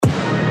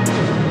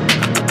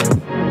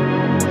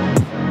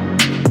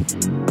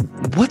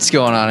What's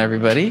going on,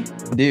 everybody?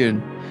 Dude,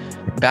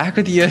 back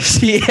with the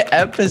UFC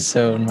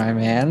episode, my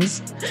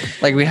mans.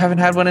 Like, we haven't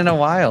had one in a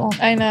while.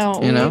 I know.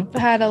 We've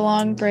had a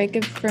long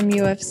break from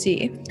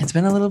UFC. It's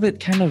been a little bit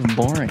kind of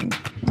boring.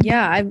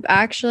 Yeah,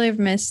 I've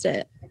missed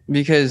it.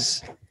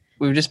 Because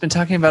we've just been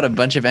talking about a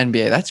bunch of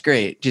NBA. That's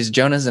great. Just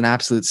Jonah's an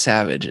absolute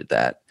savage at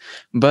that.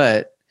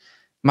 But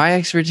my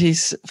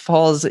expertise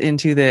falls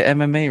into the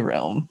MMA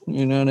realm.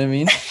 You know what I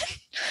mean?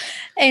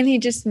 And he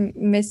just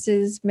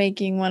misses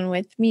making one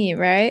with me,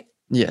 right?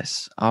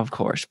 Yes, of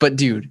course. But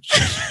dude,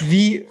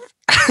 the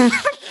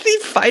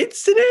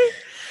fights today,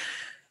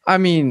 I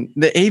mean,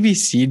 the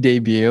ABC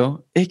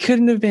debut, it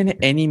couldn't have been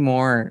any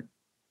more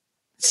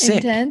sick.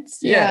 Intense?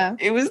 Yeah.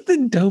 It was the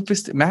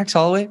dopest. Max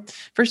Holloway.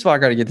 First of all, I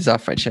got to get this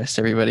off my chest,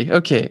 everybody.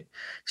 Okay.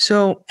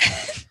 So,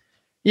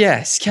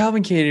 yes,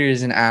 Calvin Kattar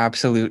is an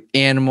absolute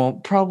animal.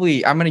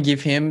 Probably, I'm going to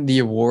give him the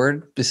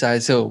award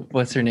besides,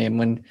 what's her name?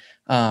 When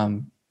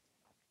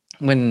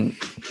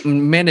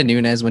Amanda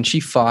Nunes, when she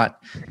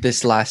fought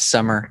this last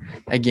summer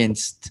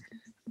against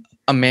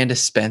Amanda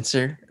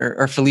Spencer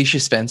or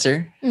Felicia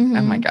Spencer. Mm-hmm.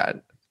 Oh my God,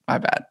 my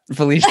bad.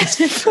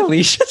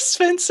 Felicia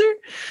Spencer.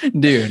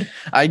 Dude,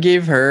 I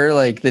gave her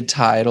like the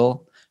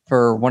title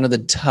for one of the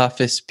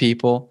toughest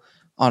people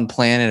on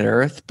planet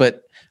Earth.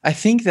 But I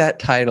think that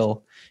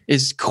title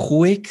is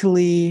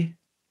quickly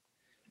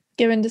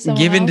given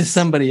to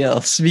somebody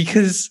else,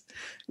 because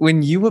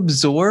when you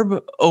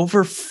absorb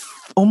over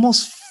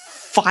almost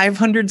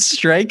 500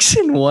 strikes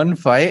in one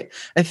fight,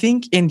 I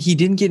think, and he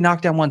didn't get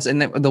knocked down once.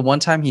 And the one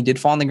time he did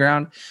fall on the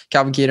ground,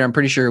 Calvin Kattar, I'm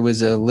pretty sure it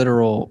was a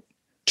literal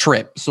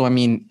trip. So, I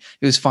mean,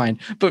 it was fine.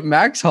 But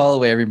Max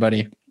Holloway,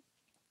 everybody,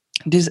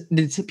 does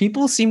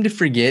people seem to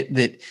forget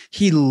that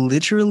he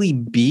literally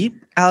beat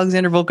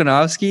Alexander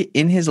Volkanovski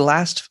in his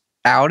last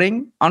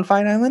outing on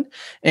Fight Island?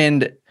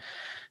 And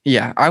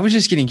yeah, I was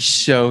just getting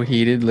so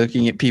heated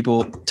looking at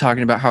people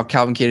talking about how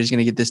Calvin Kattar is going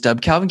to get this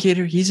dub. Calvin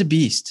Kattar, he's a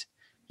beast.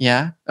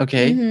 Yeah.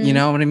 Okay. Mm-hmm. You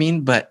know what I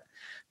mean? But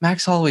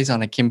Max Holloway's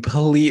on a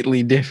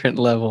completely different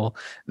level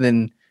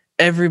than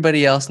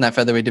everybody else in that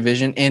featherweight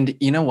division. And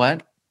you know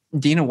what?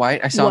 Dana White,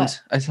 I saw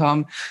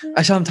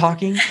him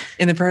talking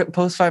in the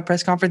post-fight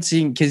press conference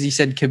because he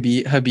said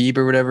Habib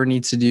or whatever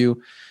needs to do.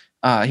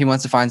 He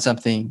wants to find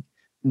something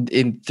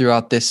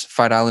throughout this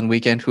Fight Island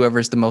weekend.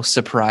 Whoever's the most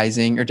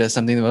surprising or does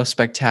something the most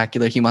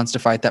spectacular, he wants to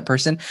fight that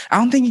person. I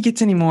don't think it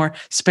gets any more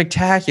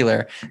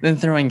spectacular than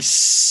throwing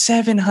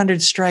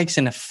 700 strikes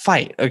in a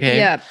fight. Okay.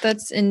 Yeah,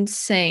 that's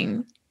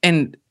insane.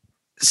 And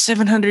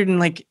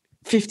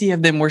 750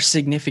 of them were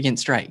significant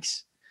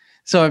strikes.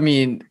 So I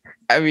mean,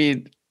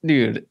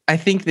 dude, I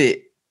think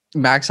that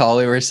Max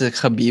Holloway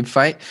versus Khabib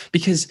fight,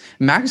 because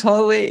Max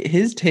Holloway,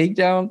 his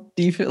takedown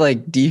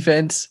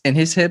defense and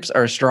his hips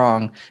are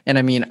strong. And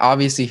I mean,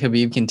 obviously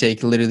Khabib can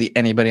take literally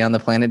anybody on the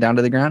planet down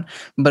to the ground.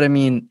 But I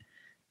mean,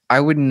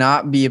 I would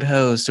not be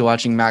opposed to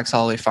watching Max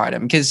Holloway fight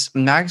him, because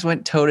Max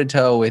went toe to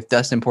toe with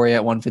Dustin Poirier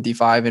at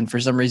 155. And for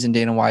some reason,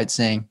 Dana White's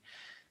saying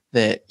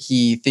that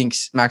he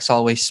thinks Max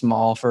Holloway's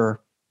small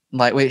for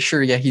lightweight.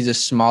 Sure. Yeah. He's a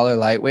smaller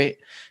lightweight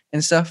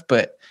and stuff,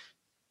 but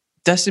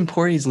Dustin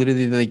Poirier is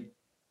literally like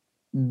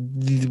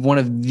one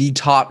of the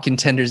top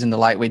contenders in the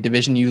lightweight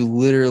division.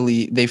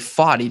 They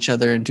fought each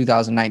other in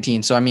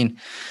 2019. So, I mean,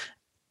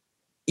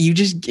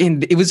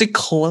 it was a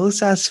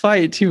close ass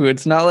fight too.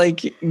 It's not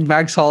like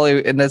Max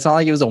Holloway, and that's not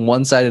like it was a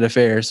one-sided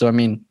affair. So, I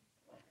mean,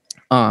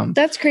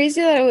 that's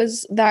crazy that it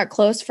was that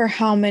close for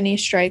how many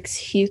strikes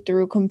he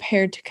threw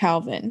compared to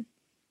Calvin.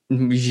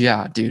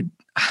 Yeah, dude,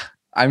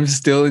 I'm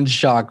still in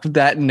shock.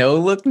 That no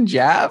look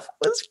jab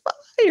was fire.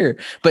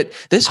 But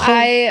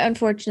I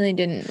unfortunately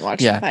didn't watch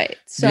the fight,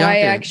 so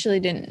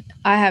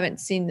I haven't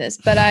seen this,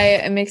 but I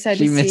am excited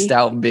to see. She missed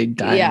out big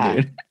time,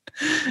 dude.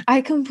 I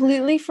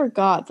completely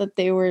forgot that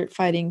they were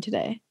fighting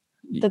today,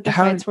 that the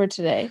fights were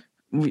today.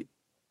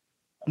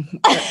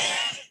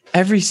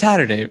 Every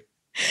Saturday.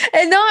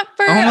 And not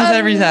for almost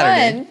every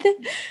Saturday. Month.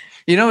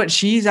 You know what?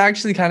 She's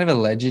actually kind of a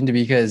legend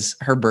because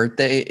her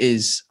birthday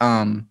is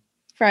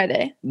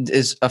Friday.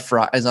 Is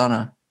on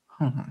a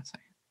hold on a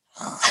second.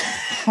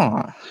 Hold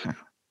on.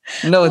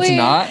 No, it's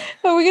not.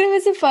 Are we gonna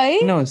miss a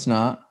fight? No, it's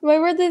not. My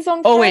birthday's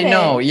on Friday. Oh wait,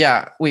 no,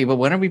 yeah. Wait, but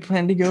when are we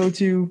planning to go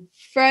to?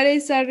 Friday,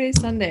 Saturday,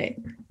 Sunday.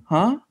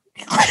 Huh?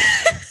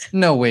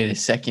 No, wait a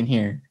second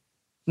here.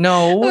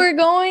 No. We're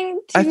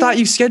going to. I thought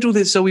you scheduled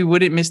it so we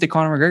wouldn't miss the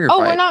Conor McGregor fight. Oh,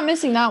 we're not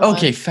missing that one.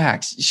 Okay,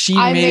 facts.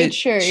 I made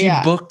sure. She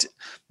booked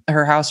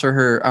her house for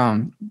her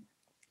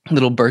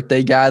little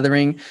birthday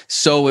gathering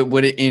so it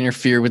wouldn't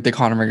interfere with the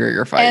Conor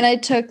McGregor fight. And I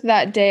took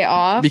that day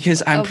off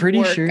because I'm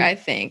pretty sure, I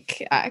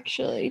think,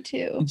 actually,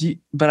 too.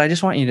 But I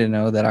just want you to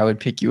know that I would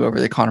pick you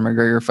over the Conor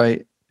McGregor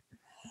fight.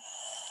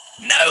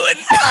 No.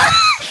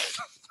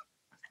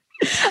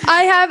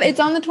 It's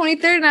on the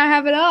 23rd and I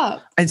have it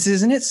up.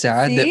 Isn't it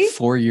sad that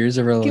 4 years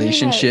of a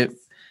relationship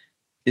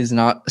is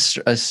not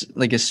a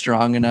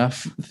strong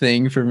enough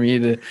thing for me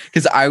to,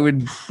 because I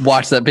would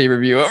watch that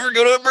pay-per-view over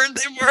go to a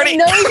birthday party.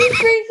 No, you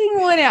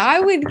freaking wouldn't. I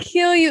would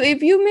kill you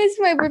if you missed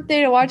my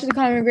birthday to watch the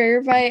Conor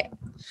McGregor fight.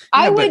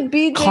 I but would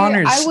be there.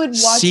 Connor's I would watch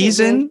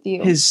season, it with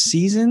you. his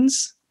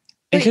seasons,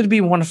 it But- could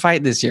be one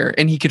fight this year,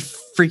 and he could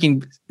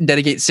freaking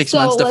dedicate 6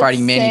 months to let's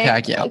fighting Manny say-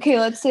 Pacquiao. Okay,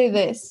 let's say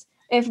this.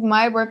 If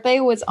my birthday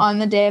was on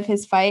the day of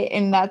his fight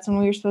and that's when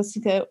we were supposed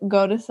to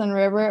go to Sun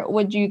River,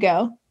 would you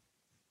go?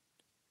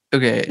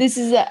 Okay. This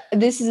is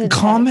a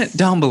Comment test.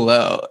 down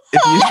below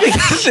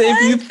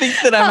if you think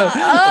that I'm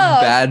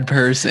a bad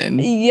person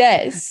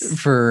Yes.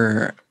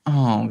 for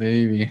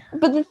baby.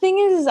 But the thing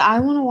is I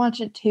want to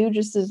watch it too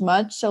just as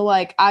much. So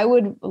like I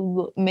would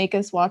make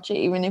us watch it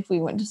even if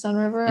we went to Sun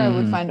River. I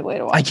would find a way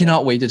to watch it. I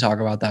cannot wait to talk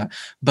about that.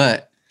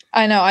 But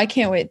I know I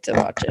can't wait to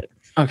watch it.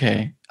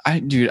 okay. I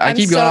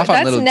keep going off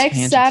on little next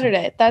tangents.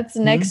 Saturday. That's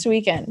next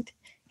weekend.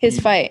 His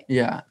fight.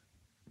 Yeah.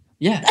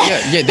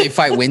 They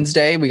fight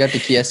Wednesday. We got the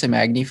Chiesa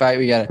Magny fight.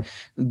 We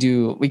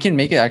can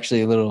make it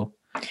actually a little.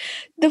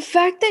 The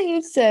fact that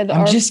you said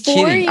I'm just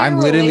kidding. I'm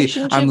literally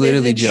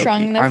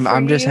joking.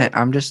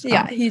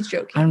 Yeah, he's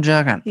joking. I'm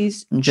joking.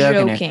 He's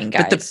joking, joking,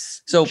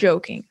 guys. But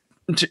joking.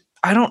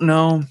 I don't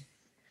know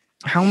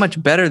how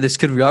much better this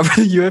could be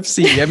for the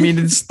UFC. I mean,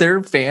 it's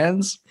their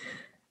fans.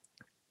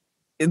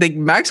 Like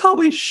Max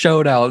Holloway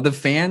showed out. The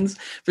fans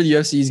for the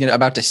UFC is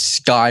about to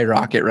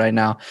skyrocket right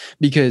now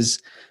because,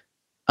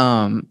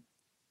 I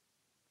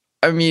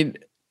mean,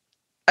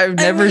 I've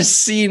never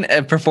seen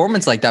a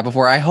performance like that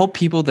before. I hope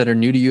people that are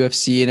new to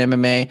UFC and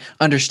MMA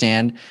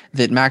understand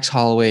that Max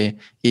Holloway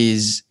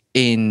is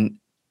an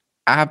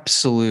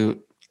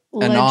absolute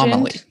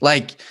anomaly.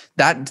 Like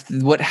that,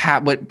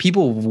 what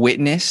people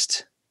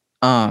witnessed,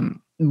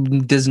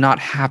 does not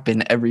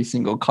happen every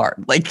single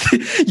card. Like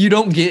you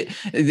don't get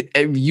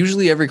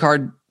usually every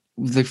card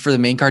for the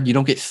main card, you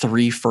don't get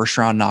 3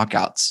 first-round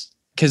knockouts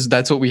because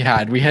that's what we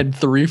had. We had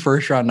 3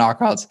 first-round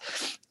knockouts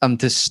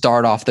to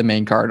start off the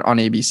main card on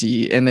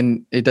ABC, and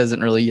then it doesn't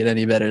really get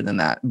any better than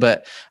that.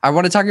 But I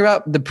want to talk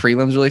about the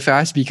prelims really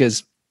fast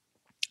because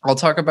I'll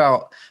talk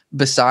about,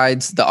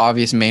 besides the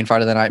obvious main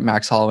fight of the night,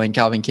 Max Holloway and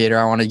Calvin Kattar,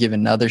 I want to give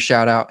another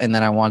shout out. And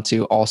then I want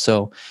to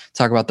also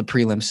talk about the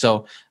prelims.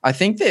 So I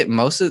think that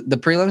most of the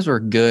prelims were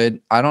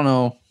good. I don't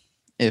know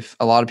if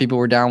a lot of people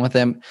were down with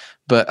them,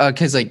 but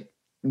cause like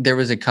there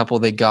was a couple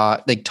that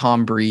got like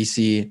Tom Breese,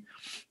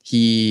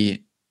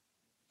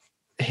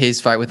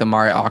 his fight with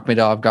Amari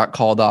Akhmedov got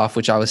called off,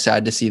 which I was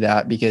sad to see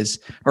that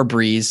or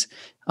Breeze,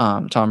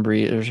 Tom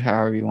Breeze, or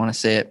however you want to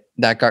say it,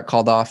 that got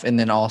called off. And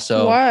then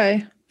also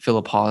why?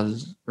 Philip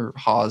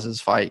Haas's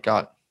fight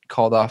got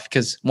called off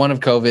because one of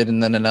COVID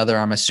and then another,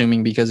 I'm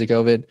assuming because of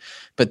COVID.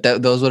 But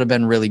those would have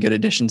been really good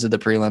additions to the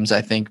prelims,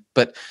 I think.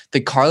 But the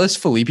Carlos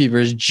Felipe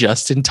versus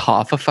Justin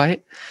Tafa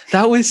fight,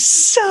 that was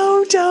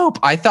so dope.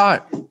 I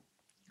thought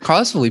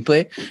Carlos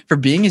Felipe, for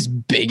being as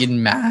big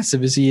and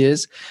massive as he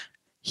is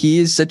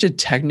such a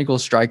technical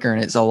striker,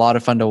 and it's a lot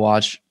of fun to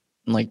watch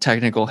like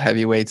technical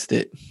heavyweights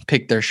that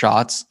pick their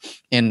shots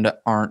and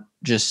aren't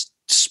just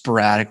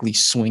sporadically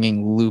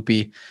swinging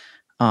loopy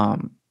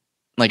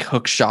like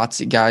hook shots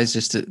at guys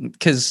just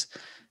because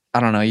I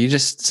don't know,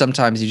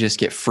 sometimes you just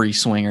get free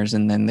swingers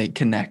and then they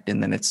connect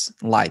and then it's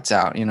lights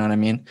out, you know what I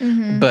mean?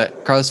 Mm-hmm.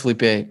 But Carlos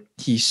Felipe,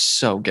 he's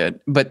so good.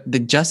 But the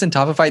Justin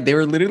Tafa fight, they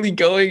were literally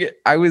going,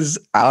 I was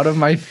out of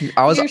my feet.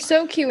 You're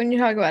so cute when you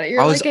talk about it.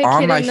 You're like a kid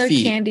in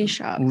the candy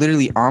shop.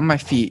 Literally on my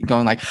feet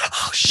going like,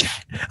 oh shit.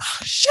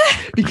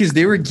 Because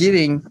they were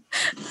getting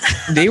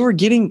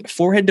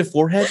forehead to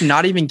forehead,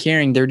 not even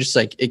caring. They're just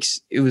like,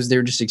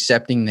 they're just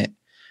accepting that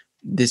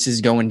this is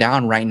going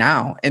down right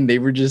now. And they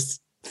were just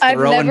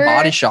throwing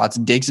body shots,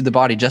 digs at the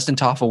body. Justin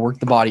Tafa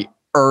worked the body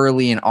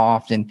early and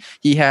often.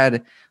 He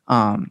had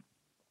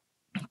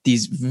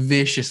these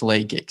vicious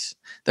leg kicks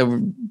that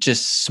were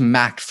just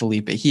smacked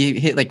Felipe. He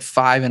hit like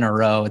 5 in a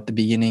row at the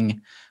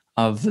beginning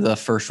of the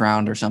first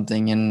round or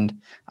something. And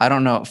I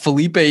don't know,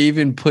 Felipe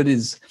even put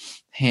his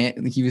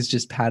hand, he was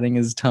just patting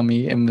his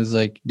tummy and was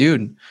like,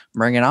 dude,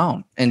 bring it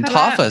on. And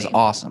Tafa is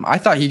awesome. I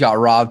thought he got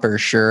robbed for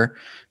sure.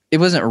 It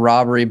wasn't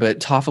robbery,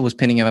 but Tafa was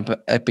pinning him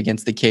up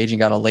against the cage and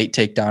got a late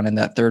takedown in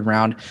that 3rd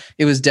round.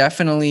 It was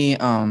definitely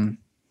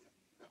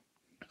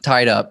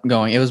tied up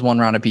going. It was 1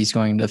 round apiece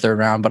going into the 3rd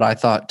round, but I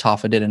thought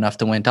Tafa did enough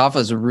to win.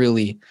 Tafa's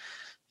really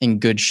in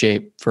good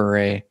shape for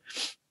a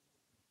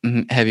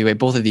heavyweight.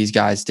 Both of these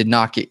guys did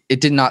not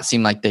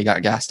seem like they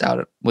got gassed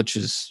out, which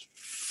is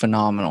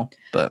phenomenal.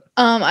 But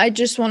I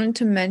just wanted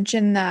to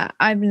mention that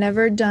I've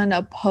never done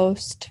a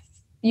post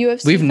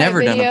UFC. We've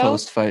never done a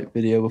post-fight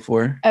video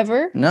before.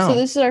 Ever? No. So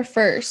this is our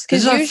first.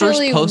 This is our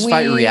first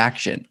post-fight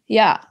reaction.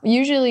 Yeah.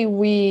 Usually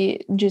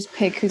we just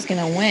pick who's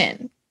going to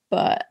win.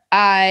 But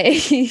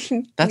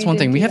that's one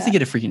thing. We have to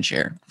get a freaking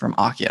share from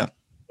IKEA.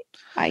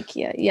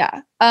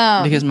 Yeah.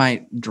 Because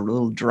my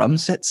little drum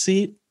set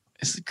seat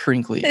is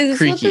crinkly. Is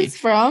this what it's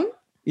from?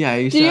 Yeah.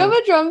 Do you have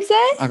a drum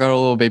set? I got a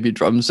little baby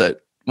drum set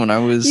when I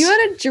was. You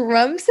had a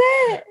drum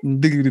set?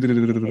 Did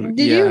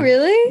you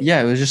really?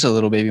 Yeah, it was just a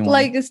little baby one.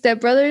 Like a Step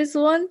Brothers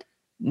one?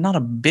 Not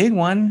a big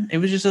one. It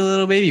was just a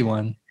little baby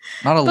one.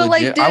 Not a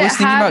legit. Like, I was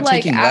thinking about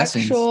taking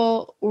actual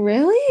lessons.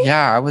 Really?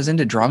 Yeah, I was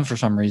into drums for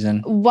some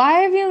reason. Why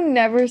have you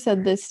never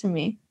said this to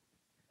me?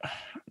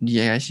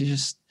 Yeah, she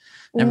just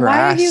Never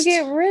Why did you asked.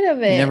 get rid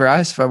of it? You never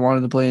asked if I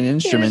wanted to play an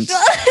instrument.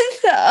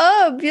 Shut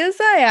up. Yes,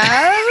 I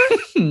have.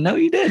 No,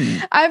 you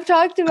didn't. I've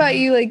talked about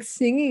you like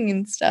singing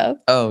and stuff.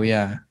 Oh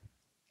yeah,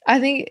 I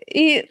think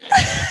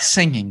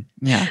singing.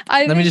 Yeah.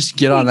 I Let me think just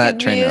get he on that could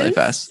train be a really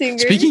fast. singer.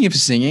 Speaking of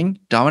singing,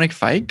 Dominic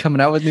Fike coming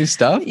out with new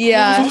stuff.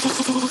 Yeah.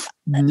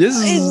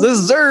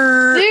 Yes,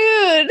 sir.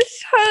 Dude,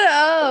 shut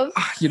up.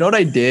 You know what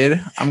I did?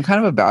 I'm kind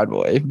of a bad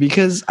boy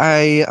because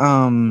I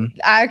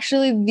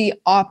Actually, the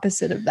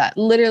opposite of that.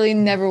 Literally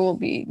never will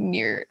be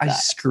near I that.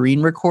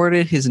 screen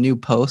recorded his new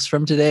post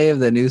from today of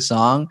the new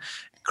song,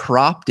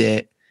 cropped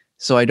it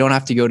so I don't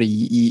have to go to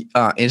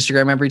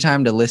Instagram every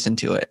time to listen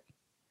to it.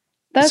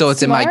 That's so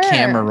it's in my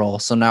camera smart. roll,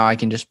 so now I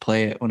can just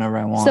play it whenever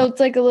I want. So it's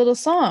like a little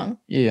song.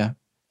 Yeah.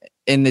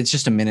 And it's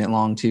just a minute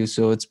long too,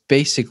 so it's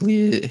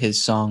basically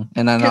his song.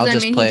 And then I'll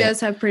just play he it does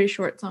have pretty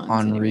short songs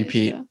on anyways,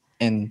 repeat. yeah.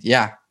 And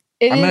yeah.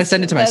 It I'm gonna is-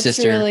 send it to my that's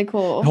sister. really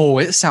cool. Oh,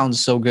 it sounds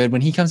so good.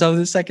 When he comes out with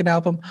his second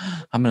album,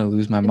 I'm gonna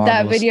lose my marbles.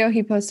 That video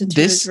he posted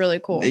too This- is really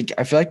cool.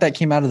 I feel like that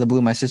came out of the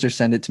blue. My sister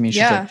sent it to me. She's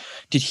Yeah. like,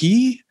 did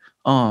he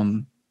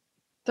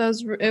That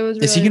was it was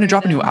is he really gonna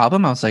drop a new random.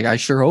 album? I was like, I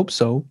sure hope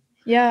so.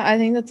 Yeah, I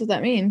think that's what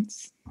that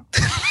means.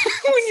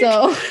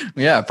 So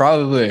Yeah,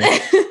 probably.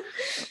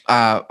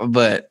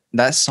 But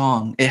that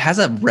song, it has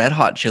a Red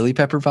Hot Chili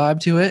Pepper vibe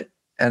to it.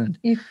 And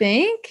you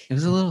think? it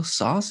was a little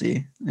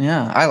saucy.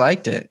 Yeah, I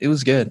liked it. It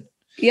was good.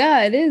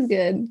 Yeah, it is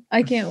good.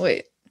 I can't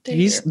wait. to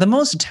He's hear. the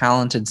most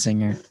talented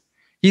singer.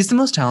 He's the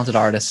most talented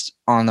artist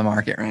on the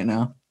market right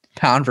now.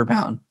 Pound for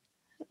pound.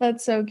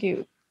 That's so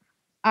cute.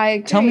 I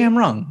agree. Tell me I'm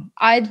wrong.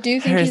 I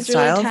do think Harry he's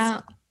really Styles?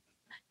 talented.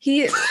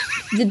 He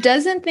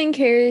doesn't think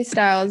Harry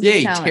Styles Yay,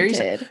 is Harry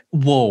talented.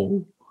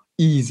 Whoa.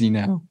 Easy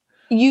now.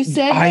 You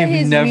said that I have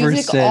his never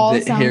music said all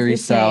that sounds Harry the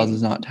Styles same.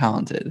 is not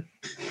talented.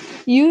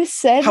 You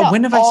said How- that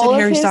when have I said all of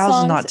Harry his Styles is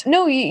songs, not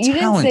No, you didn't say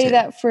talented?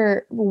 that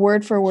for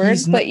word,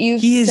 He's but not- you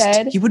he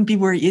said he wouldn't be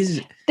where he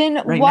is then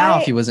right why? now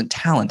if he wasn't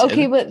talented.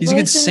 Okay, but he's a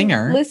good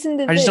singer. Listen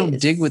to I just don't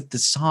this. dig with the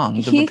song,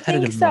 the he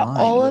repetitive thinks that vibe.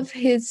 all of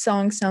his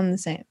songs sound the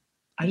same.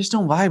 I just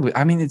don't vibe with.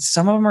 I mean, it's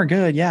some of them are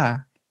good, yeah,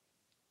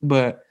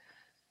 but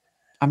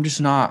I'm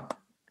just not.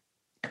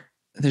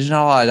 There's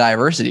not a lot of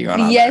diversity going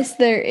on. Yes,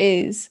 there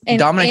is. And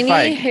Dominic any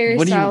Fike, Harry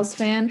what do you- Styles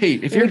fan, Hey,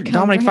 if you're a would come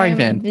Dominic for Fike him,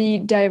 fan, the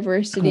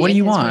diversity what do in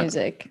you his want?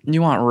 music.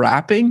 you want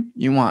rapping,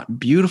 you want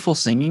beautiful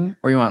singing,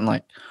 or you want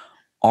like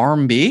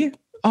R&B?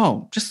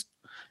 Oh, just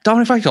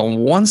Dominic Fike's a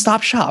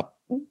one-stop shop.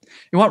 You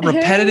want Harry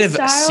repetitive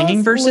Styles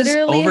singing verses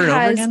literally over and over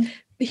has- again?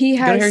 He Go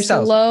to Harry has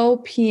Styles. slow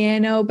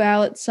piano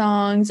ballad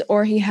songs,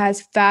 or he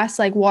has fast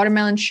like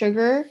Watermelon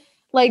Sugar.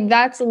 Like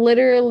that's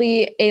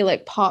literally a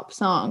like pop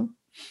song.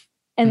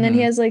 And then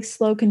he Mhm. has like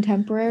slow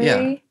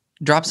contemporary.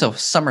 Drops a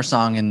summer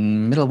song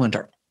in middle of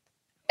winter.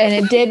 And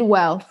it did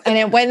well. And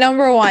it went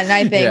number one,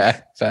 I think.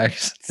 Yeah,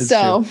 facts. It's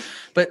So true.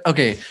 But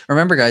okay,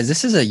 remember, guys,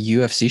 this is a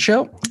UFC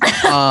show.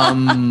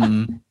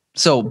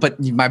 But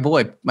my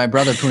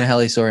brother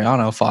Punahele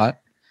Soriano fought.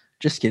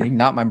 Just kidding,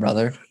 not my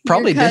brother.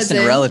 Probably distant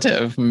cousin.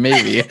 relative,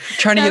 maybe.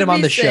 Trying to get That'd him on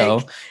be the show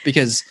sick.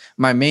 because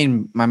my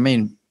main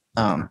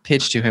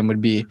pitch to him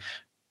would be,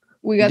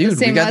 we got dude, the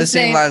same we got the last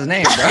same name. last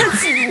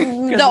name,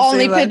 bro. the the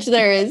only same pitch last-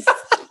 there is.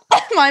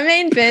 My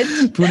main pitch.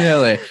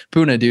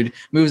 Puna, dude,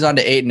 moves on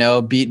to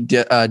 8-0, beat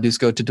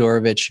Dusko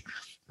Todorovic.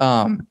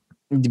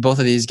 Both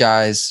of these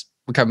guys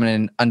were coming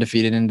in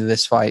undefeated into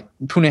this fight.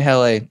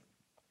 Punahele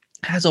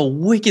has a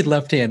wicked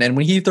left hand, and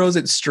when he throws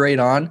it straight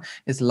on,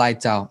 it's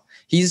lights out.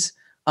 He's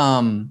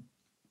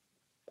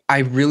I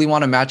really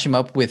want to match him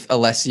up with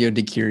Alessio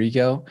Di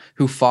Chirico,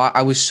 who fought.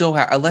 I was so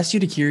happy. Alessio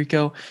Di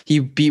Chirico, he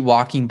beat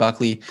Joaquin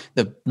Buckley,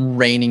 the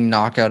reigning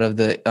knockout of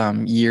the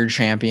year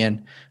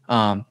champion.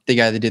 The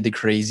guy that did the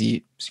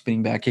crazy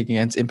spinning back kick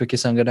against Impa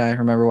Kasangadai.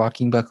 Remember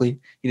Joaquin Buckley?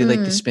 He did like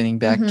the spinning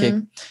back kick.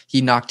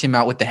 He knocked him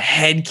out with the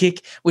head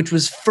kick, which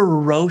was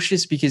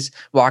ferocious because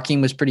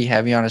Joaquin was pretty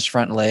heavy on his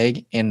front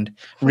leg and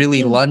really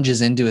Joaquin.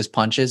 lunges into his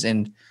punches.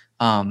 And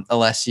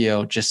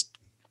Alessio just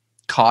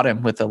caught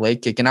him with a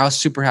leg kick. And I was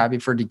super happy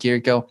for Di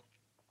Chirico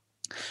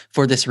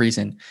for this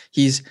reason.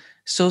 He's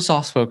so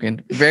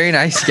soft-spoken, very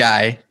nice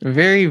guy,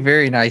 very,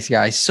 very nice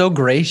guy, so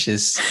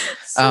gracious.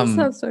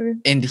 So sorry.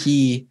 And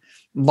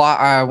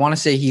I want to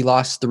say he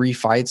lost 3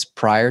 fights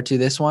prior to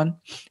this one.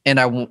 And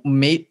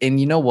and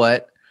you know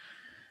what?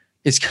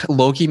 It's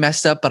low-key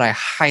messed up, but I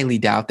highly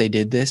doubt they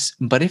did this.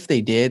 But if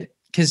they did,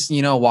 because,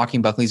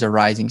 Joaquin Buckley's a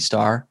rising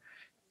star.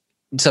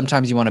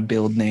 Sometimes you want to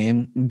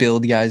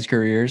build guys'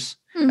 careers.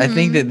 I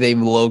think that they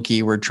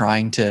low-key were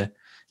trying to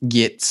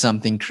get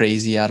something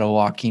crazy out of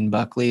Joaquin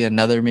Buckley,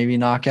 another maybe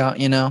knockout,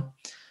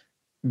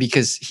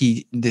 because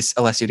this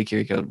Alessio Di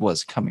Chirico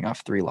was coming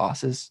off 3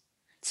 losses.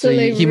 So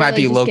he might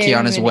be low-key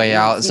on his way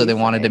out. So they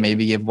wanted to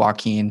maybe give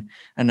Joaquin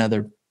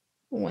another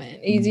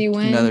easy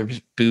win. Another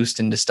boost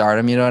into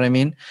stardom, you know what I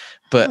mean?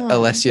 But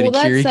Alessio Di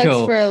that sucks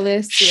Chirico for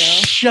Alessio.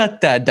 shut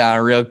that down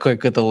real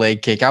quick with the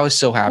leg kick. I was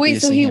so happy Wait, to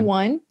so see he him.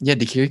 won? Yeah,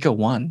 Di Chirico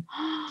won.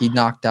 He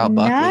knocked out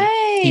Buckley.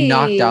 He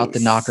knocked out the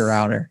knocker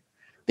outer.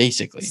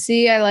 basically.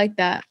 See, I like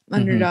that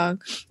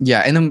underdog. Yeah,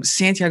 and then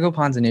Santiago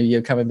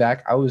Ponzinibbio coming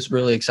back. I was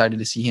really excited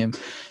to see him.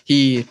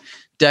 He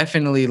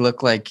definitely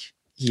looked like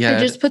he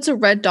had. It just puts a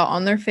red dot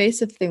on their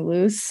face if they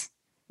lose.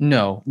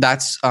 No,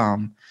 that's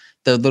the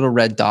little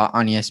red dot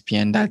on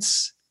ESPN.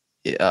 That's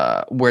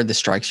where the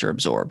strikes are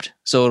absorbed.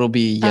 So it'll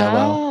be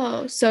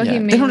yellow. Oh, so Yeah. he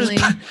They don't mainly.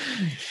 just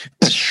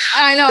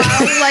I know. I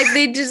was like,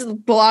 they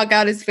just block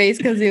out his face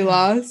because he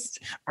lost.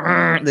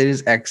 they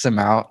just X him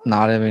out,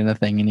 not having a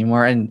thing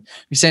anymore. And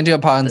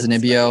Santiago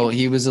Ponzinibbio,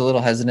 he was a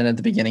little hesitant at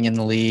the beginning in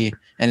the league.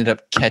 Ended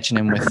up catching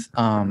him with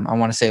I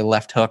want to say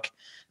left hook.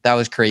 That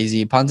was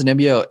crazy.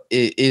 Ponzinibbio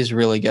is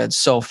really good,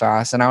 so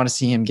fast, and I want to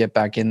see him get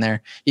back in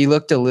there. He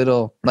looked a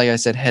little, like I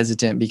said,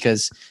 hesitant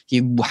because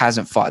he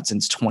hasn't fought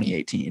since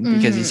 2018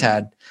 because he's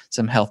had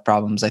some health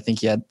problems. I think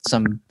he had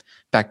some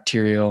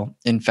bacterial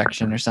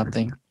infection or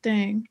something.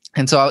 Dang.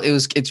 And so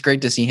it's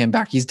great to see him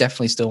back. He's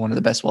definitely still one of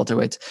the best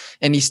welterweights,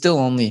 and he's still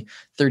only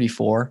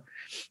 34.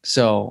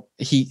 So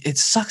it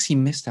sucks he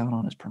missed out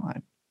on his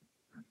prime.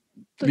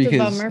 That's a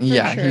bummer for he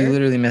sure.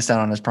 literally missed out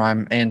on his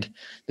prime, and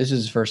this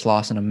is his first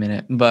loss in a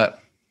minute.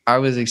 But I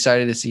was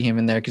excited to see him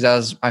in there because that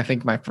was, I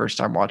think, my first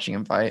time watching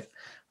him fight.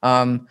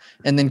 And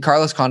then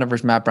Carlos Condit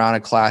versus Matt Brown, a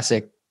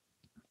classic.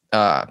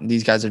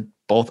 These guys are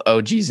both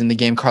OGs in the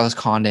game. Carlos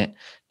Condit,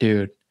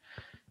 dude,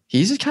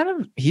 he's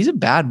a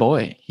bad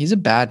boy. He's a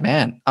bad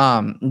man.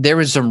 There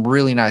was some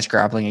really nice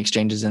grappling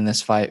exchanges in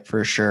this fight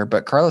for sure.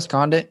 But Carlos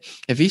Condit,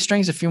 if he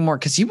strings a few more,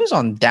 because he was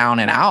on down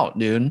and out,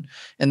 dude.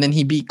 And then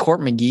he beat Court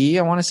McGee,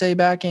 I want to say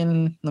back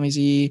in, let me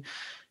see.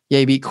 Yeah,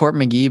 he beat Court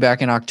McGee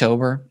back in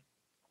October.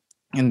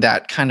 And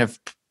that kind of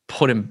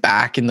put him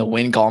back in the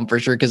win column for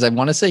sure. Because I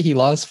want to say he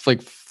lost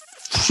like,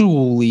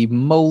 holy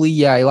moly.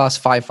 Yeah, he lost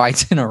 5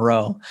 fights in a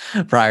row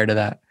prior to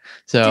that.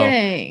 So,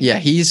 Dang. yeah,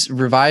 he's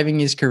reviving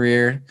his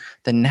career.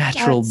 The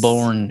natural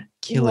born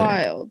killer.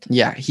 Wild.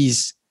 Yeah,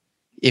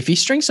 if he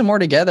strings some more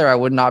together, I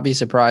would not be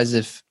surprised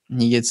if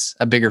he gets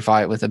a bigger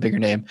fight with a bigger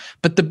name.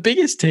 But the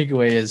biggest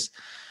takeaway is,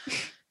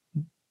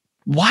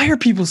 why are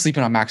people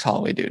sleeping on Max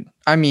Holloway, dude?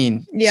 I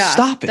mean,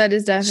 stop it. That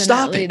is definitely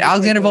stop it.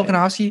 Alexander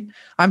Volkanovski,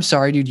 I'm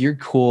sorry, dude. You're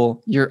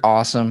cool. You're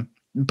awesome.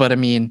 But I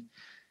mean,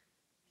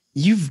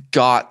 you've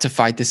got to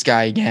fight this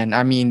guy again.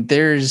 I mean,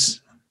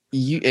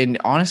 and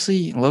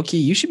honestly, low-key,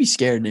 you should be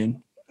scared, dude.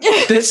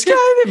 This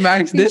guy,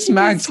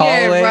 Max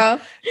Holloway, bro.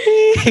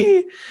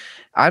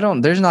 I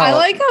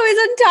like how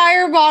his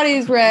entire body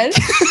is red. He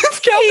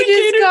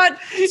just got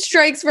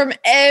strikes from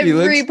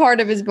every part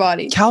of his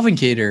body. Calvin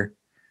Kattar,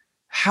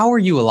 how are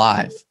you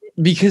alive?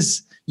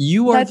 Because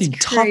you are the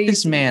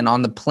toughest man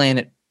on the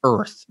planet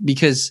Earth.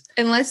 Because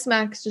unless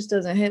Max just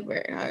doesn't hit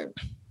very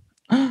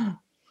hard.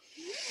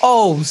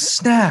 Oh,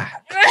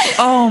 snap.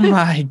 Oh,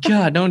 my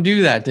God. Don't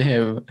do that to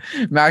him.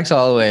 Max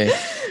Holloway.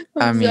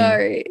 I'm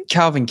sorry.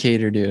 Calvin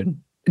Kattar, dude.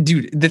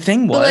 Dude, the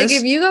thing was... But like,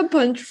 if you got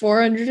punched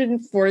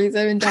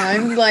 447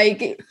 times,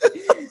 like,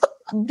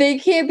 they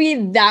can't be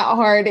that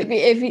hard.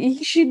 If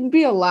he shouldn't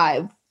be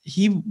alive.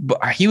 He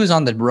was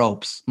on the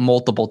ropes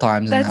multiple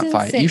times in that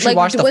fight. You should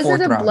watch the fourth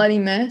round. Was it a bloody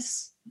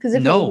mess? Because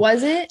if it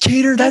wasn't...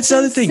 Kattar, that's the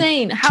other thing.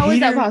 Insane. How is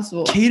that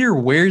possible? Kattar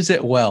wears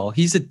it well.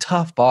 He's a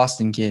tough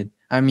Boston kid.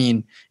 I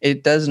mean,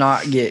 it does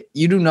not Calvin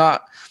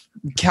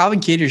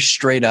Kattar's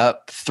straight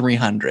up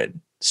 300.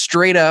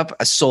 Straight up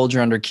a soldier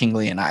under King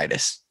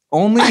Leonidas.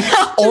 Only like,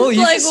 what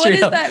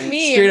does that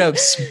mean? Straight up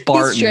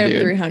Spartan, straight dude.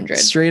 Up 300.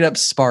 Straight up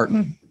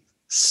Spartan.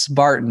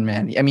 Spartan,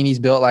 man. I mean, he's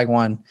built like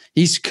one.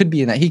 He could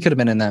have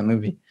been in that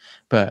movie.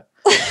 But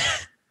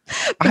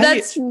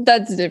that's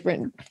a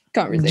different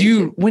conversation.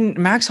 Dude,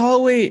 when Max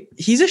Holloway,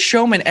 he's a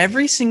showman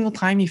every single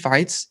time he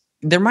fights.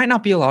 There might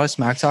not be a lot of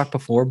smack talk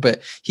before,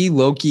 but he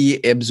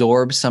low-key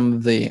absorbs some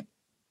of the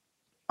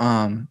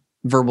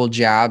verbal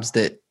jabs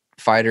that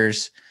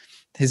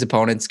his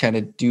opponents kind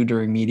of do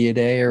during media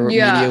day or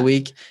media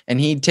week. And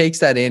he takes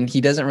that in. He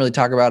doesn't really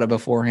talk about it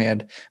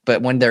beforehand,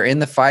 but when they're in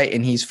the fight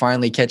and he's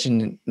finally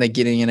getting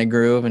in a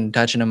groove and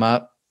touching him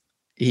up,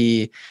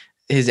 his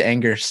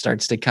anger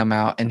starts to come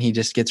out and he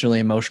just gets really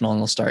emotional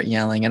and he'll start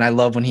yelling. And I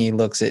love when I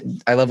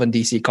love when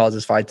DC calls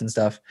his fights and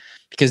stuff,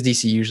 because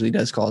DC usually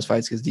does call his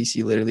fights because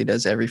DC literally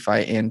does every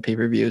fight and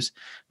pay-per-views.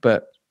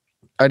 But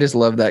I just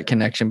love that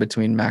connection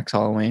between Max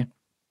Holloway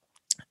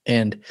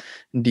and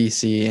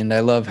DC. And I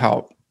love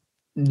how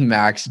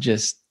Max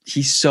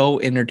he's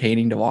so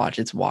entertaining to watch.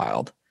 It's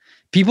wild.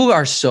 People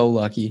are so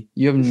lucky.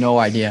 You have no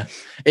idea.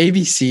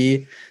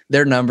 ABC,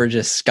 their number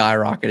just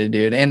skyrocketed,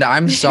 dude. And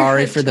I'm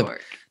sorry for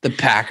the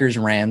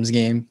Packers-Rams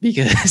game,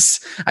 because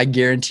I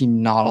guarantee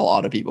not a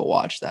lot of people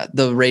watched that.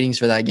 The ratings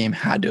for that game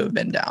had to have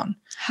been down.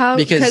 How?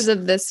 Because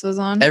of this was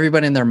on?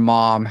 Everybody and their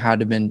mom had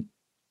to have been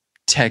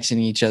texting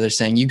each other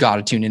saying, you got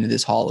to tune into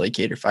this Holloway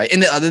Kattar fight.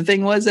 And the other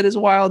thing was that as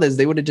wild as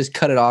they would have just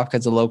cut it off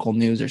because of local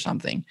news or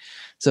something.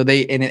 So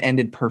it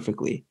ended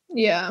perfectly.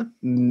 Yeah.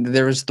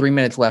 There was 3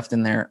 minutes left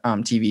in their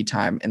TV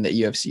time, and the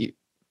UFC,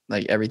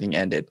 like, everything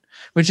ended,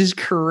 which is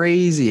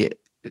crazy.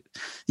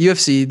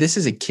 UFC, this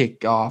is a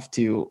kickoff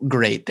to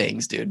great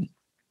things, dude.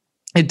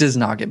 It does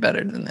not get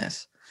better than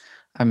this.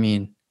 I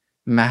mean,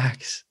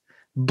 Max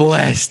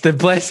Bless. The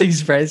Bless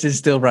Express is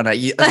still run out.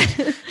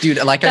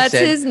 Dude, like I That's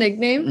said. his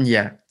nickname.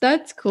 Yeah.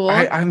 That's cool.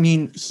 I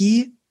mean,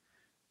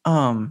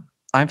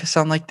 I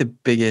sound like the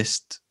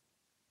biggest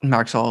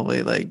Max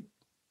Holloway like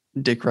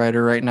dick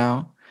rider right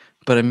now.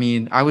 But I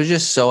mean, I was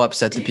just so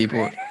upset that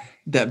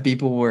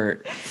people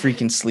were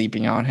freaking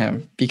sleeping on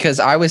him because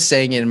I was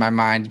saying it in my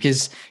mind.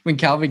 Because when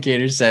Calvin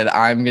Kattar said,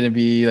 I'm going to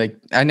be like,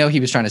 I know he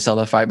was trying to sell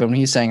the fight, but when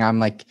he's saying I'm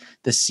like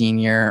the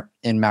senior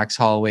and Max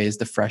Holloway is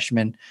the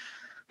freshman,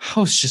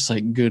 I was just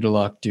like, good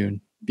luck, dude,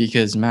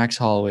 because Max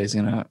Holloway is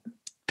going to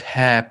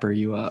pepper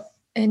you up.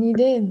 And he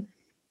did.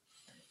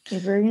 He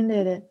friggin'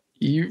 did it.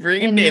 You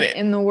freaking did it.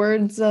 In the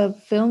words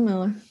of Phil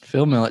Miller.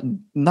 Phil Miller,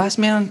 Last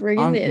Man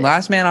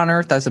on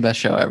Earth. That's the best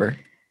show ever.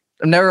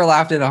 I've never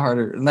laughed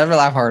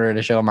harder at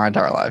a show in my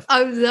entire life.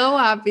 I'm so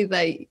happy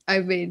that I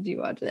made you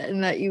watch that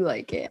and that you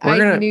like it.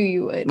 I knew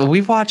you would. Well,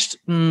 we've watched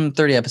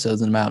 30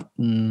 episodes in about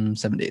 7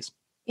 days.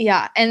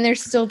 Yeah, and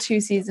there's still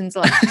 2 seasons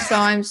left, so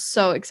I'm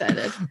so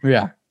excited.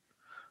 Yeah,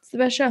 it's the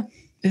best show.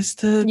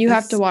 You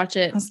have to watch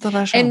it. That's the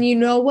best show. And you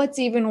know what's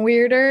even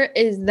weirder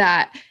is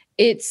that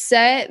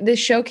the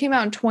show came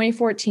out in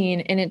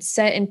 2014 and it's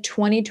set in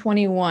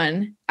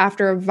 2021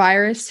 after a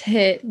virus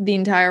hit the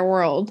entire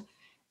world.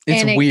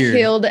 It's and weird. It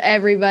killed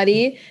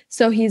everybody.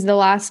 So he's the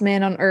last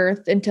man on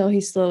Earth until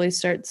he slowly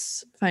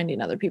starts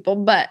finding other people.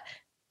 But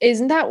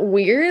isn't that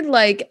weird?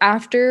 Like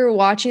after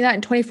watching that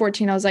in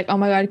 2014, I was like, oh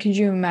my God, could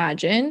you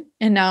imagine?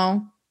 And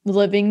now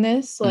living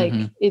this, like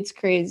it's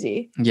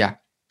crazy. Yeah.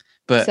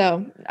 But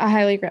so I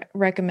highly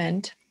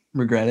recommend.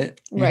 Regret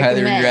it?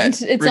 Highly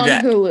regret. It's on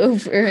Hulu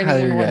for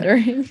anyone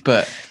wondering.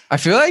 But I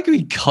feel like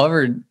we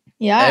covered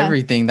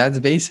everything. That's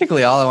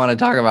basically all I want to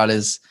talk about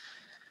is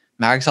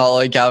Max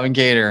Holloway, Calvin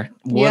Kattar.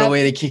 What a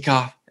way to kick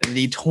off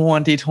the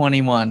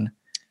 2021.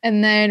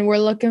 And then we're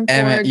looking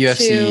forward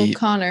UFC to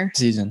Conor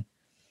season.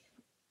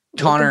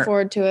 Looking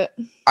forward to it.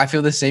 I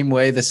feel the same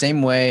way.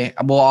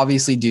 We'll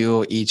obviously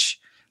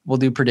we'll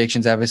do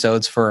predictions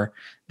episodes for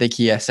the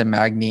Chiesa and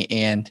Magny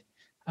and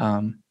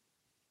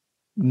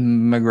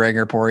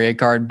McGregor Poirier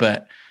card,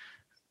 but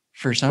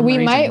for some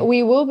reason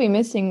we will be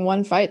missing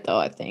one fight though,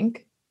 I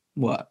think.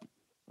 What?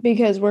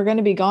 Because we're going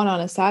to be gone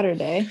on a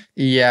Saturday.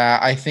 Yeah,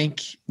 I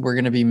think we're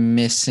going to be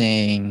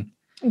missing.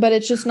 But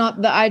it's just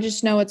not I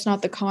just know it's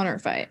not the Conor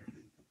fight.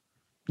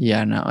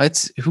 Yeah, no,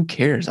 who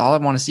cares? All I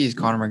want to see is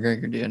Conor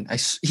McGregor, dude.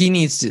 He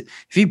needs to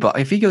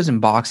if he goes in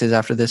boxes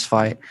after this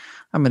fight,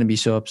 I'm going to be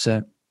so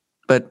upset.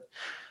 But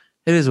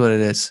it is what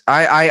it is.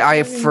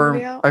 I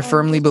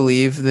firmly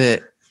believe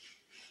that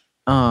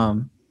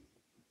one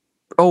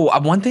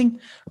thing.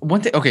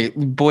 Okay,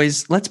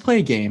 boys, let's play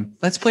a game.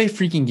 Let's play a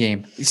freaking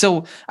game.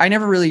 So I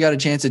never really got a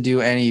chance to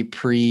do any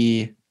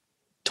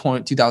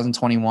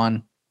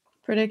 2021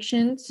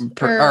 predictions.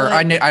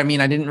 I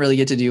didn't really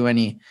get to do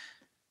any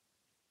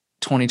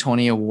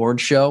 2020 award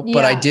show,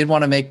 but I did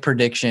want to make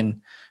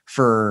prediction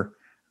for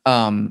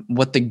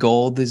what the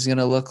gold is going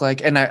to look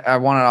like. And I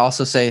want to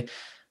also say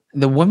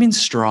the women's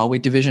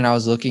strawweight division, I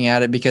was looking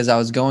at it because I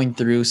was going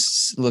through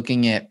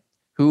looking at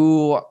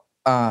who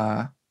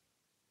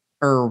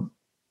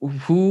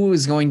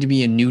is going to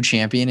be a new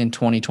champion in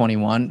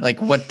 2021,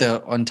 like what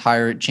the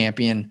entire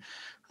champion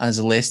as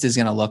a list is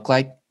going to look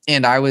like.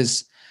 And I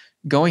was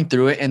going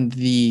through it, and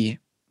the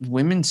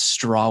women's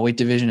strawweight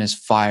division is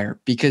fire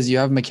because you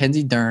have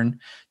Mackenzie Dern,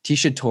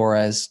 Tisha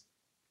Torres,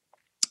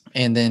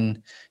 and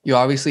then you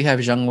obviously have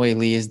Zhang Wei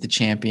Li as the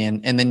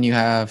champion. And then you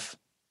have,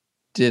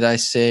 did I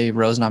say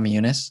Rose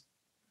Namajunas?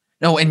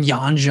 No, and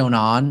Yan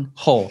Xiaonan.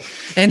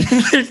 And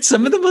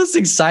some of the most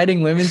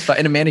exciting women's fight,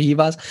 and Amanda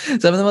Ribas,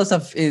 some of the most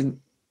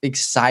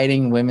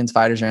exciting women's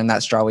fighters are in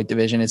that strawweight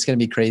division. It's going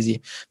to be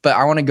crazy. But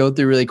I want to go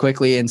through really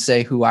quickly and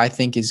say who I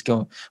think is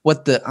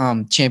what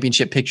the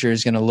championship picture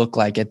is going to look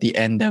like at the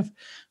end of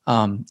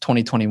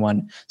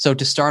 2021. So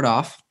to start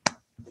off,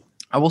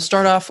 I will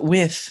start off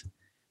with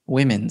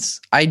women's.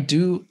 I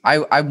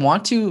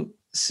want to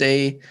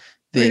say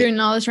that we're doing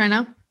all this right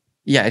now.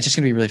 Yeah, it's just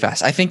going to be really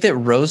fast. I think that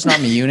Rose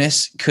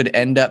Namajunas could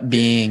end up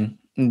being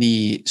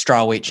the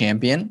strawweight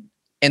champion.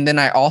 And then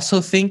I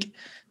also think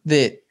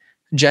that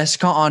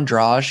Jessica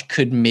Andrade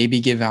could maybe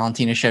give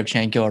Valentina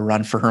Shevchenko a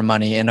run for her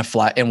money in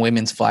in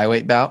women's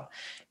flyweight bout.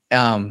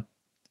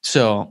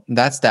 So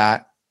that's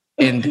that.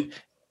 And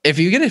if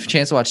you get a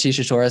chance to watch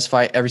Tisha Torres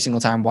fight every single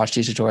time, watch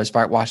Tisha Torres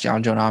fight, watch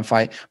Yan Xiaonan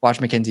fight, watch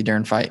Mackenzie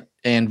Dern fight,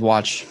 and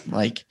watch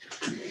like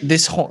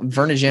this whole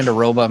Virna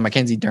Jandiroba,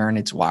 Mackenzie Dern.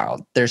 It's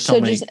wild. There's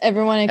so many. Just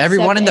everyone in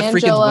the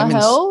freaking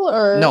women's.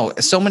 Or? No,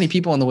 so many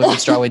people in the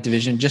women's strawweight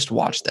division. Just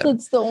watch them.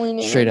 That's the only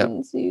name straight I up.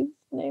 can see.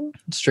 Name.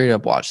 Straight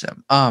up watch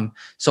them.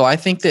 So I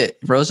think that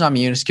Rose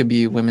Namajunas could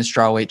be women's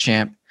strawweight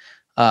champ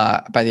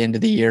by the end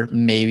of the year,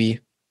 maybe.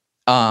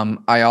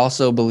 I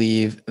also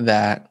believe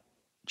that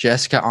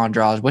Jessica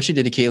Andrade, what she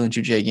did to Caitlin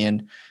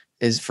Chukagian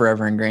is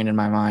forever ingrained in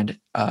my mind.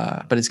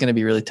 But it's going to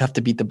be really tough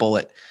to beat the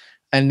bullet.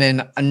 And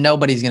then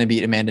nobody's going to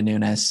beat Amanda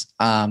Nunes.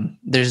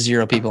 There's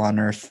 0 people on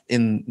earth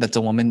that's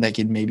a woman that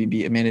could maybe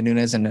beat Amanda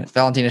Nunes, and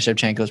Valentina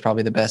Shevchenko is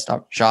probably the best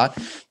shot,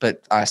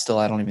 but I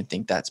don't even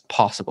think that's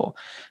possible.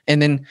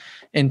 And then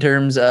in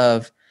terms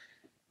of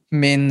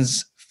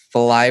men's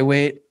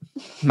flyweight,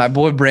 my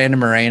boy Brandon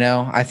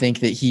Moreno, I think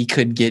that he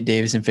could get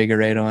Davison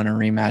Figueiredo in a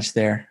rematch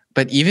there.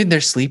 But even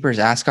their sleepers,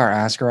 Askar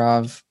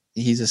Askarov,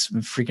 he's a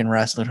freaking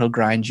wrestler. He'll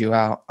grind you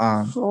out.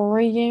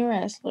 Freaking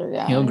wrestler,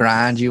 guys. He'll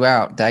grind you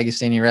out.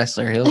 Dagestani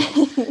wrestler.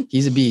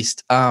 He's a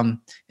beast. And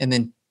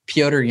then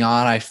Piotr Jan,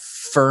 I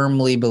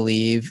firmly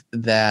believe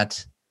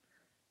that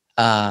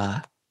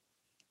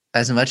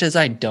as much as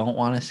I don't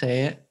want to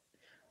say it,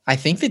 I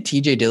think that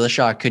TJ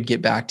Dillashaw could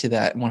get back to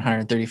that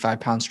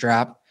 135-pound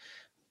strap.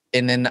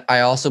 And then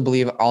I also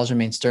believe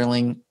Aljamain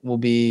Sterling will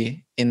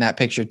be in that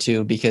picture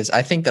too, because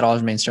I think that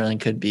Aljamain Sterling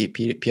could beat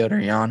Piotr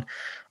Jan.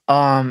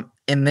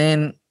 And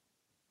then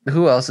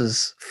who else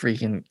is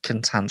freaking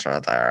contender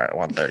there at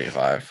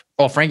 135?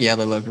 Oh, Frankie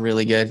Edler looked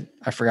really good.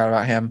 I forgot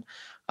about him.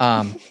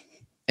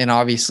 And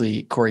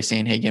obviously Corey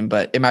Sandhagen,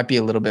 but it might be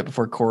a little bit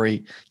before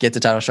Corey gets a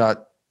title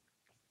shot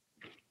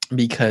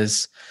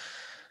because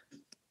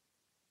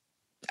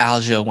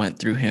Aljo went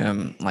through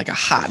him like a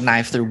hot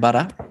knife through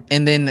butter.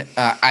 And then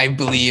I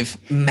believe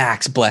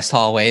Max blessed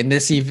Holloway. And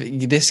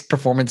this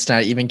performance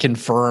tonight even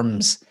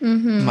confirms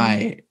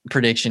my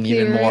prediction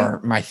even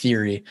more, my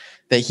theory,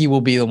 that he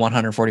will be the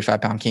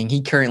 145-pound king.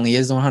 He currently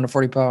is the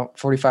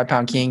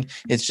 145-pound king.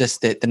 It's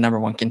just that the number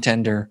one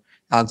contender,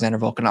 Alexander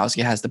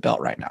Volkanovski, has the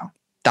belt right now.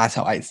 That's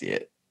how I see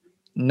it.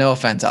 No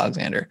offense,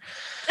 Alexander.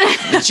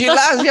 But you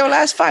lost your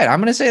last fight. I'm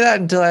going to say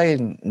that until I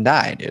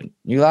die, dude.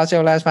 You lost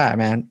your last fight,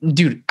 man.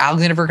 Dude,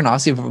 Alexander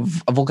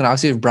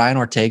Volkanovski of Brian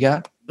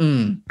Ortega.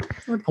 I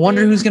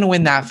wonder who's going to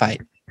win that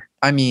fight.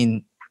 I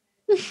mean,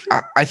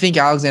 I think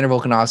Alexander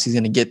Volkanovski is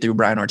going to get through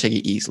Brian Ortega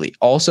easily.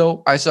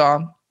 Also, I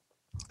saw,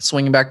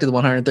 swinging back to the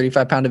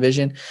 135-pound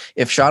division,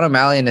 if Sean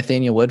O'Malley and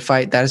Nathaniel Wood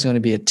fight, that is going to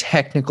be a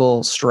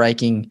technical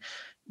striking,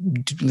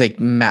 like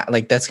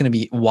that's going to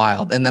be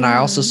wild. And then I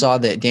also saw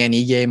that Dan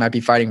Ige might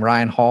be fighting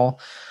Ryan Hall.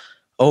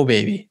 Oh,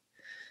 baby.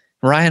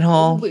 Ryan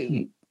Hall,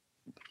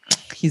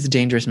 he's a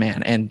dangerous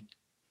man. And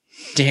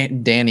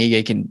Dan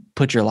Ige can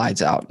put your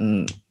lights out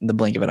in the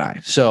blink of an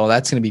eye. So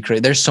that's going to be crazy.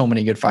 There's so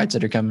many good fights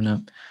that are coming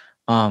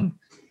up.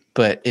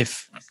 But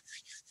if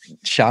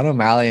Sean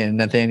O'Malley and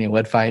Nathaniel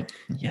Wood fight,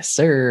 yes,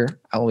 sir,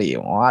 I'll be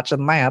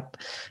watching that.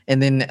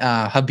 And then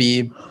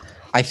Habib,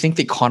 I think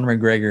that Conor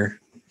McGregor,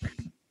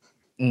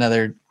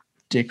 another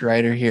dick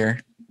rider here.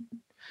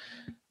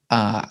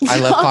 I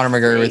love Conor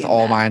McGregor with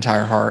all my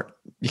entire heart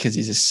because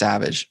he's a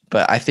savage.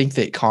 But I think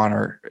that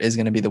Conor is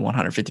going to be the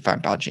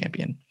 155-pound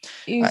champion.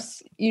 You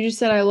just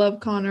said I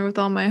love Conor with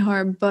all my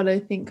heart, but I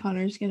think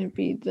Conor's going to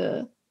be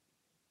the.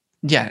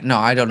 Yeah, no,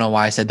 I don't know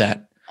why I said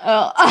that.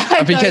 Oh,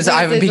 I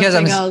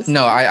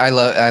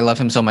love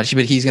him so much,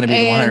 but he's going to be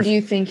the 100. Do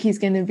you think he's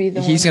going to be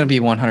the? He's going to be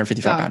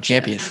 155-pound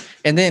champion,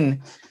 and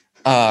then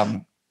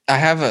I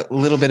have a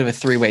little bit of a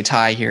 3-way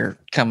tie here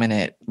coming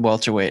at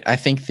welterweight. I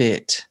think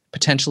that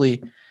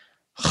potentially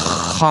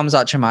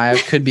Khamzat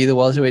Chimaev could be the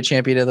welterweight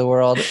champion of the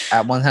world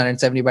at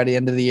 170 by the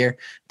end of the year,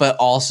 but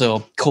also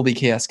Colby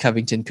Chaos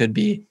Covington could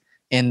be,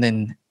 and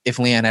then if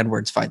Leon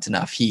Edwards fights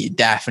enough, he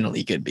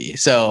definitely could be.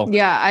 So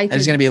yeah,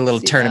 there's going to be a little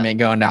tournament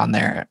going down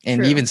there. And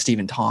True. Even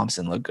Stephen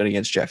Thompson looked good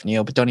against Jeff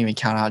Neal, but don't even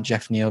count out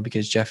Jeff Neal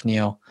because Jeff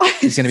Neal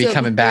is going to be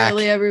coming back.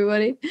 Really,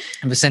 everybody.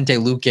 And Vicente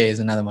Luque is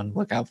another one to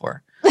look out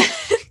for.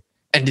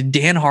 And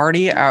Dan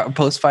Hardy,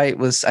 post-fight,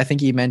 I think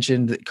he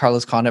mentioned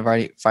Carlos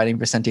Condit fighting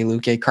Vicente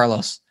Luque.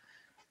 Carlos,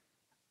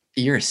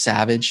 you're a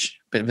savage,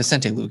 but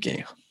Vicente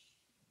Luque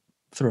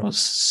throws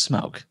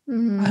smoke.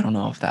 I don't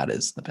know if that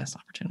is the best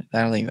opportunity.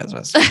 I don't think that's the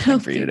best thing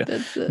for you to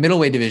do.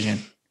 Middleweight division,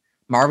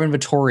 Marvin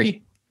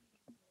Vettori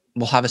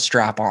will have a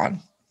strap on.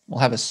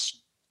 We'll have a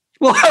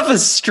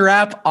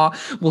strap on.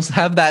 We'll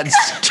have that.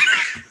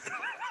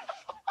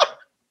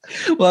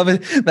 We'll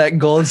have that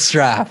gold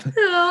strap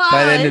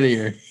by the end of the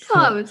year.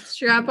 I'll have a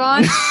strap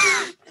on.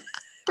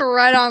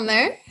 Right on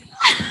there.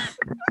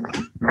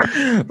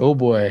 Oh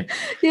boy.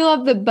 You'll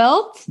have the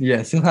belt?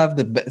 Yes, he'll have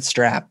the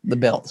strap, the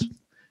belt.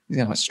 He's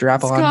gonna have a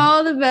strap on. It's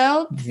called the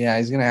belt. Yeah,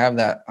 he's gonna have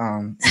that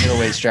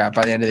middleweight strap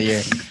by the end of the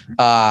year.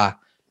 I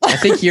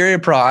think Yuri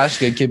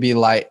Prochazka could be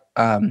light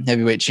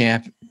heavyweight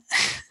champ,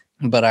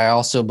 but I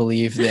also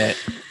believe that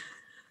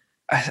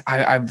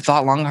I've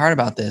thought long and hard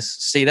about this.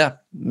 Stayed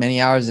up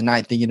many hours a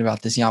night thinking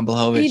about this Jan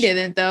Blachowicz. He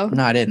didn't though.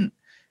 No, I didn't.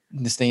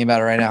 I'm just thinking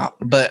about it right now.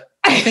 But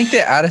I think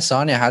that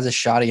Adesanya has a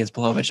shot against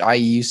Blachowicz. I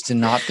used to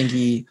not think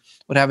he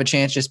would have a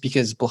chance just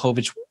because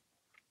Blachowicz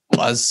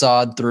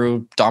buzzsawed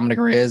through Dominic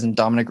Reyes, and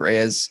Dominic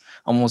Reyes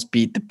almost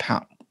beat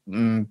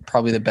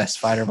probably the best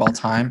fighter of all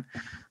time.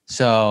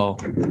 So,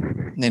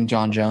 named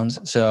John Jones.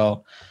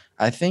 So,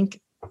 I think,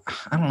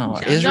 I don't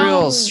know.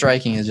 Israel's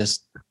striking is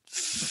just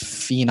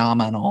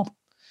phenomenal.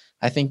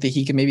 I think that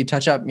he can maybe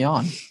touch up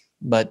Jan,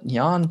 but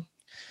Jan,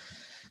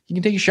 he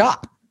can take a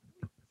shot.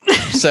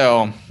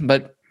 So,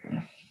 but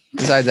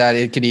besides that,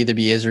 it could either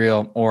be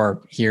Israel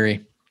or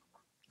Yuri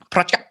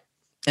Prochazka.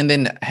 And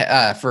then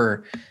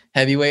for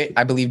heavyweight,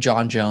 I believe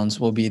John Jones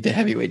will be the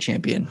heavyweight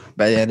champion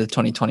by the end of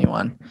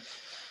 2021.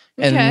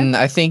 And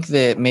I think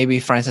that maybe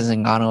Francis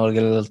Ngannou will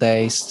get a little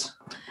taste.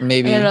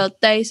 Maybe a little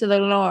taste of the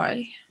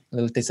glory. A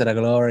little taste of the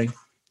glory.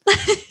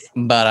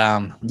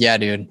 But yeah,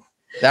 dude.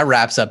 That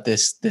wraps up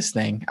this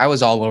thing. I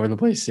was all over the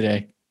place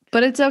today.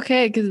 But it's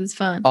okay because it's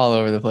fun. All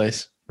over the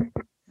place.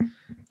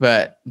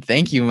 But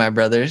thank you, my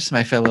brothers,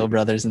 my fellow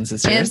brothers and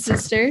sisters. And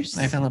sisters.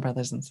 My fellow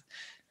brothers and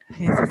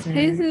sisters.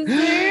 Hey, sisters.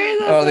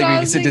 Oh,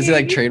 does he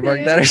like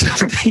trademark that or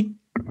something?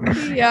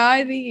 Yeah,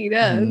 I think he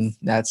does.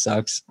 That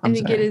sucks. I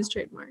think it is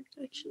trademarked,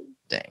 actually.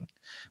 Dang.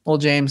 Well,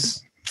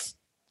 James,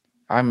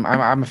 I'm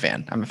a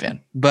fan. I'm a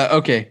fan. But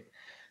okay.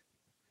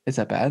 Is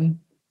that bad?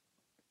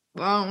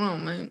 I don't know,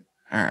 man.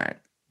 All right.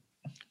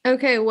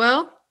 Okay,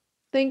 well,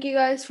 thank you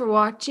guys for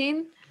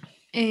watching,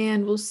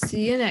 and we'll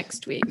see you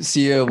next week.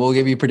 See you. We'll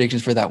give you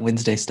predictions for that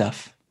Wednesday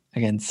stuff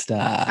against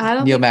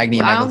Neil Magny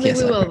and Michael I don't think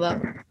Chiesa. we will, though.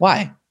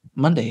 Why?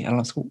 Monday. I don't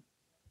have school.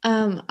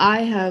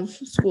 I have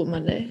school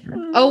Monday.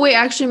 Oh wait,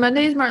 actually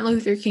Monday is Martin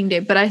Luther King Day,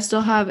 but I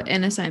still have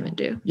an assignment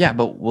due. Yeah,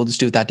 but we'll just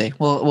do it that day.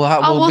 We'll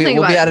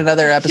be at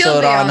another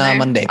episode on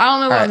Monday. I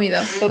don't know about me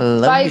though.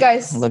 But bye, you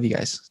guys. Love you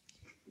guys.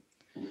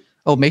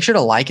 Oh, make sure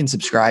to like and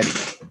subscribe.